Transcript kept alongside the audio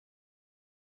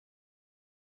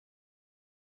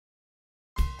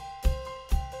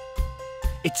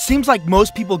It seems like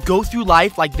most people go through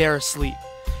life like they're asleep.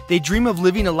 They dream of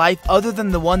living a life other than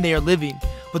the one they are living,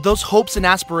 but those hopes and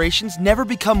aspirations never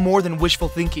become more than wishful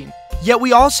thinking. Yet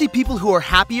we all see people who are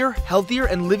happier, healthier,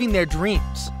 and living their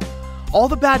dreams. All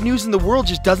the bad news in the world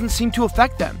just doesn't seem to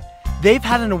affect them. They've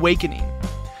had an awakening.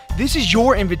 This is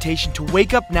your invitation to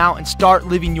wake up now and start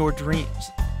living your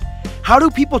dreams. How do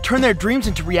people turn their dreams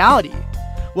into reality?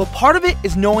 Well, part of it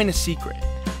is knowing a secret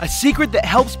that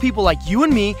helps people like you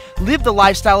and me live the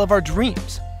lifestyle of our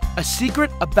dreams. A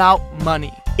secret about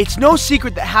money. It's no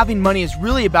secret that having money is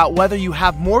really about whether you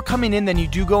have more coming in than you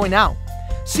do going out.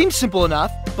 Seems simple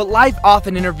enough, but life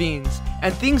often intervenes,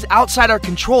 and things outside our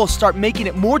control start making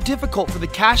it more difficult for the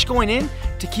cash going in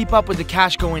to keep up with the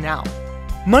cash going out.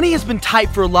 Money has been tight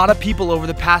for a lot of people over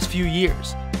the past few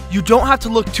years. You don't have to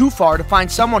look too far to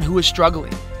find someone who is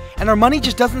struggling, and our money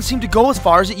just doesn't seem to go as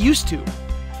far as it used to.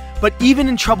 But even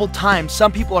in troubled times,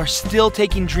 some people are still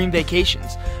taking dream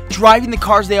vacations, driving the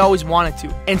cars they always wanted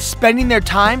to, and spending their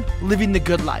time living the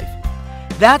good life.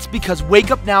 That's because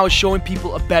Wake Up Now is showing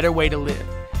people a better way to live.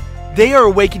 They are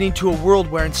awakening to a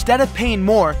world where instead of paying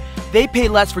more, they pay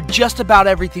less for just about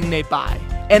everything they buy.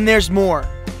 And there's more.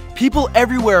 People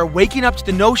everywhere are waking up to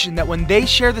the notion that when they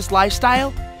share this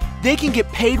lifestyle, they can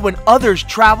get paid when others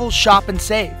travel, shop, and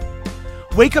save.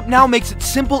 Wake Up Now makes it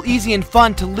simple, easy, and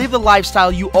fun to live the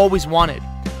lifestyle you always wanted.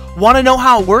 Want to know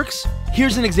how it works?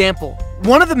 Here's an example.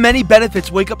 One of the many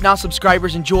benefits Wake Up Now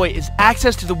subscribers enjoy is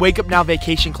access to the Wake Up Now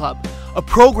Vacation Club, a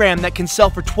program that can sell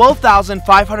for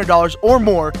 $12,500 or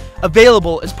more,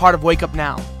 available as part of Wake Up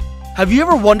Now. Have you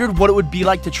ever wondered what it would be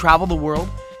like to travel the world?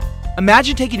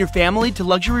 Imagine taking your family to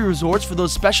luxury resorts for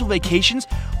those special vacations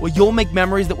where you'll make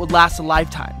memories that would last a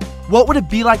lifetime. What would it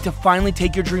be like to finally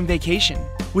take your dream vacation?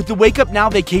 With the Wake Up Now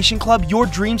Vacation Club, your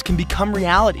dreams can become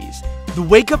realities. The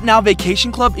Wake Up Now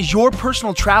Vacation Club is your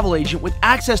personal travel agent with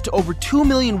access to over 2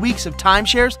 million weeks of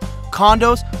timeshares,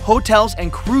 condos, hotels,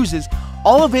 and cruises,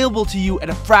 all available to you at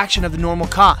a fraction of the normal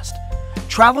cost.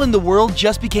 Traveling the world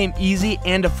just became easy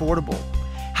and affordable.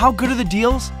 How good are the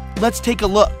deals? Let's take a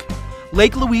look.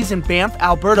 Lake Louise in Banff,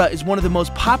 Alberta is one of the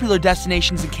most popular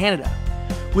destinations in Canada.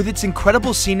 With its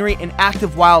incredible scenery and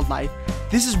active wildlife,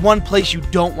 this is one place you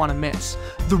don't want to miss.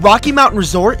 The Rocky Mountain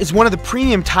Resort is one of the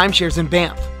premium timeshares in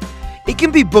Banff. It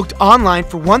can be booked online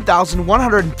for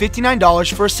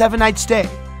 $1,159 for a 7-night stay.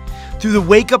 Through the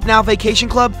Wake Up Now Vacation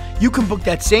Club, you can book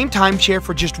that same timeshare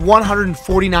for just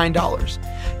 $149.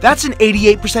 That's an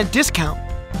 88% discount.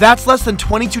 That's less than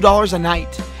 $22 a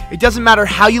night. It doesn't matter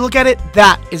how you look at it,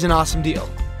 that is an awesome deal.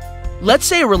 Let's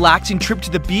say a relaxing trip to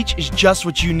the beach is just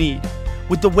what you need.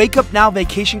 With the Wake Up Now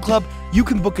Vacation Club, you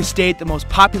can book a stay at the most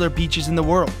popular beaches in the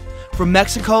world. From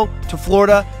Mexico to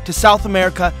Florida to South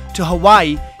America to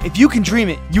Hawaii, if you can dream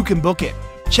it, you can book it.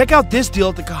 Check out this deal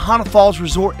at the Kahana Falls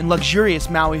Resort in luxurious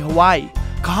Maui, Hawaii.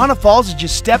 Kahana Falls is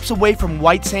just steps away from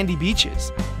white sandy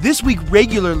beaches. This week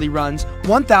regularly runs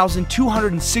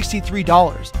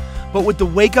 $1,263, but with the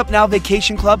Wake Up Now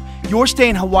Vacation Club, your stay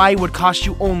in Hawaii would cost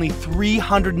you only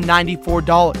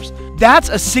 $394. That's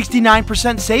a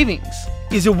 69% savings.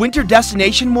 Is a winter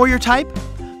destination more your type?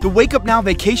 The Wake Up Now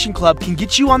Vacation Club can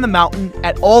get you on the mountain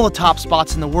at all the top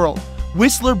spots in the world.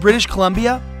 Whistler, British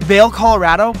Columbia, Vail,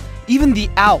 Colorado, even the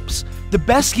Alps. The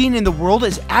best skiing in the world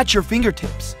is at your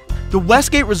fingertips. The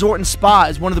Westgate Resort and Spa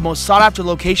is one of the most sought-after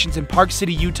locations in Park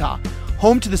City, Utah,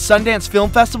 home to the Sundance Film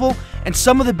Festival and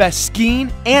some of the best skiing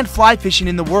and fly fishing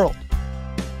in the world.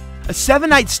 A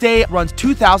 7-night stay runs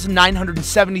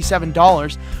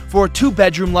 $2,977 for a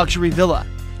 2-bedroom luxury villa.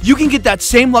 You can get that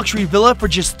same luxury villa for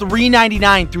just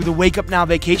 $399 through the Wake Up Now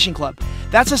Vacation Club.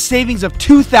 That's a savings of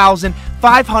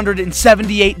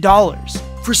 $2,578.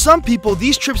 For some people,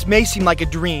 these trips may seem like a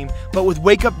dream, but with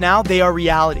Wake Up Now, they are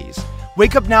realities.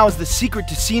 Wake Up Now is the secret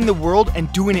to seeing the world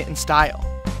and doing it in style.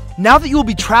 Now that you will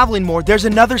be traveling more, there's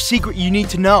another secret you need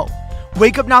to know.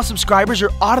 Wake Up Now subscribers are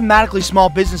automatically small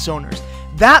business owners.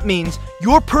 That means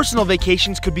your personal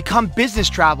vacations could become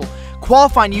business travel,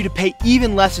 qualifying you to pay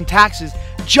even less in taxes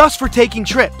just for taking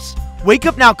trips. Wake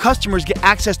Up Now customers get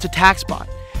access to TaxBot.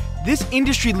 This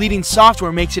industry-leading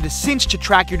software makes it a cinch to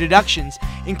track your deductions,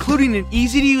 including an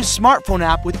easy-to-use smartphone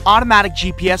app with automatic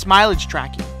GPS mileage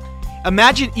tracking.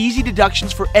 Imagine easy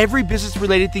deductions for every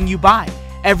business-related thing you buy,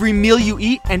 every meal you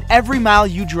eat, and every mile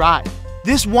you drive.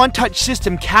 This one-touch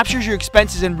system captures your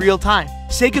expenses in real time.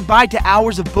 Say goodbye to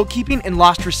hours of bookkeeping and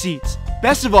lost receipts.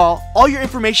 Best of all your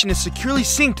information is securely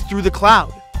synced through the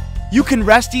cloud. You can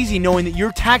rest easy knowing that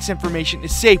your tax information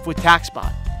is safe with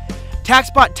TaxBot.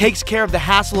 TaxBot takes care of the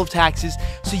hassle of taxes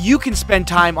so you can spend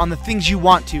time on the things you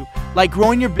want to, like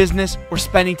growing your business or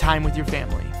spending time with your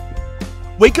family.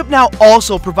 WakeUp Now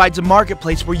also provides a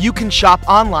marketplace where you can shop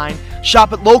online,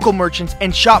 shop at local merchants,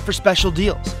 and shop for special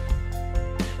deals.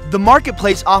 The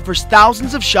marketplace offers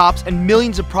thousands of shops and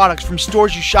millions of products from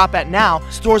stores you shop at now,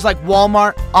 stores like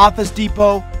Walmart, Office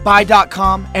Depot,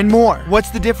 Buy.com, and more.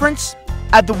 What's the difference?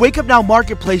 At the WakeUp Now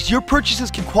marketplace, your purchases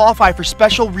can qualify for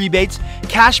special rebates,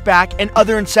 cashback, and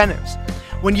other incentives.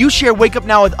 When you share WakeUp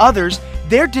Now with others,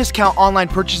 their discount online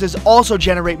purchases also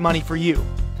generate money for you.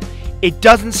 It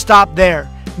doesn't stop there.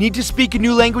 Need to speak a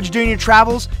new language during your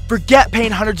travels? Forget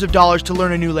paying hundreds of dollars to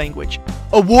learn a new language.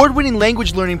 Award-winning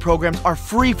language learning programs are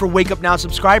free for WakeUp Now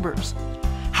subscribers.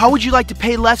 How would you like to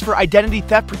pay less for identity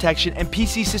theft protection and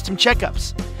PC system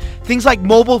checkups? Things like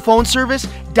mobile phone service,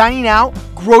 dining out,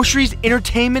 groceries,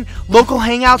 entertainment, local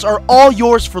hangouts are all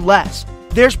yours for less.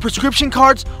 There's prescription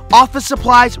cards, office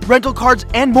supplies, rental cards,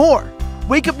 and more.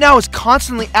 WakeUp Now is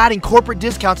constantly adding corporate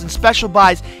discounts and special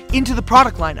buys into the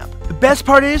product lineup. The best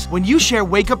part is, when you share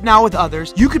WakeUp Now with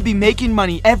others, you could be making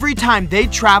money every time they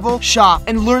travel, shop,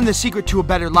 and learn the secret to a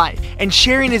better life. And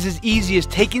sharing is as easy as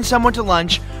taking someone to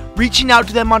lunch, reaching out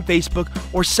to them on Facebook,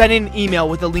 or sending an email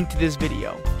with a link to this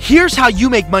video. Here's how you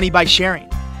make money by sharing.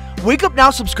 WakeUp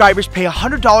Now subscribers pay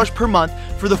 $100 per month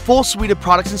for the full suite of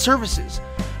products and services.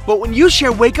 But when you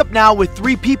share WakeUp Now with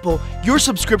 3 people, your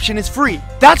subscription is free.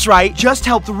 That's right, just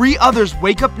help 3 others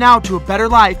wake up now to a better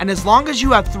life, and as long as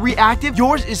you have 3 active,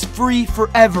 yours is free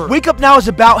forever. WakeUp Now is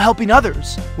about helping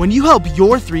others. When you help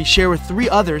your 3 share with 3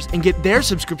 others and get their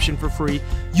subscription for free,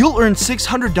 you'll earn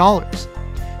 $600.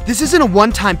 This isn't a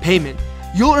one-time payment.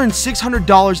 You'll earn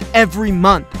 $600 every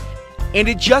month. And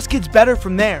it just gets better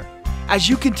from there. As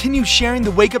you continue sharing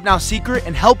the WakeUp Now secret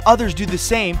and help others do the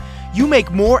same, you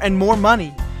make more and more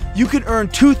money. You can earn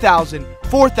 $2,000,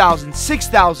 $4,000,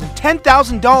 $6,000,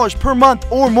 $10,000 per month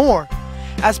or more.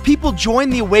 As people join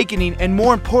the awakening and,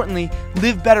 more importantly,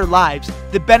 live better lives,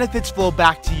 the benefits flow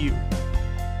back to you.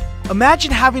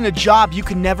 Imagine having a job you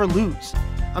can never lose.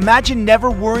 Imagine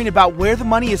never worrying about where the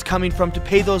money is coming from to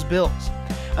pay those bills.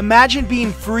 Imagine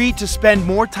being free to spend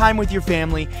more time with your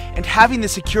family and having the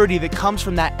security that comes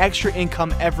from that extra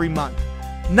income every month.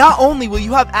 Not only will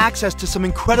you have access to some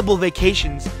incredible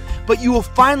vacations, but you will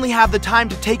finally have the time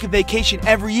to take a vacation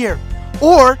every year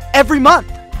or every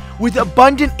month. With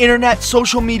abundant internet,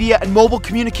 social media, and mobile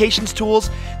communications tools,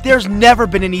 there's never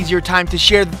been an easier time to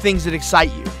share the things that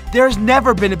excite you. There's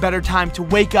never been a better time to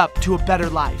wake up to a better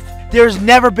life. There's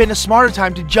never been a smarter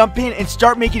time to jump in and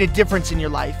start making a difference in your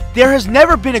life. There has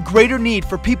never been a greater need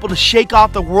for people to shake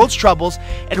off the world's troubles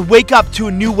and wake up to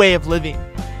a new way of living.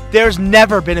 There's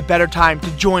never been a better time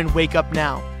to join WakeUp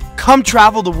Now. Come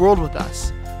travel the world with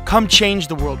us. Come change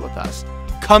the world with us.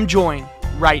 Come join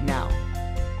right now.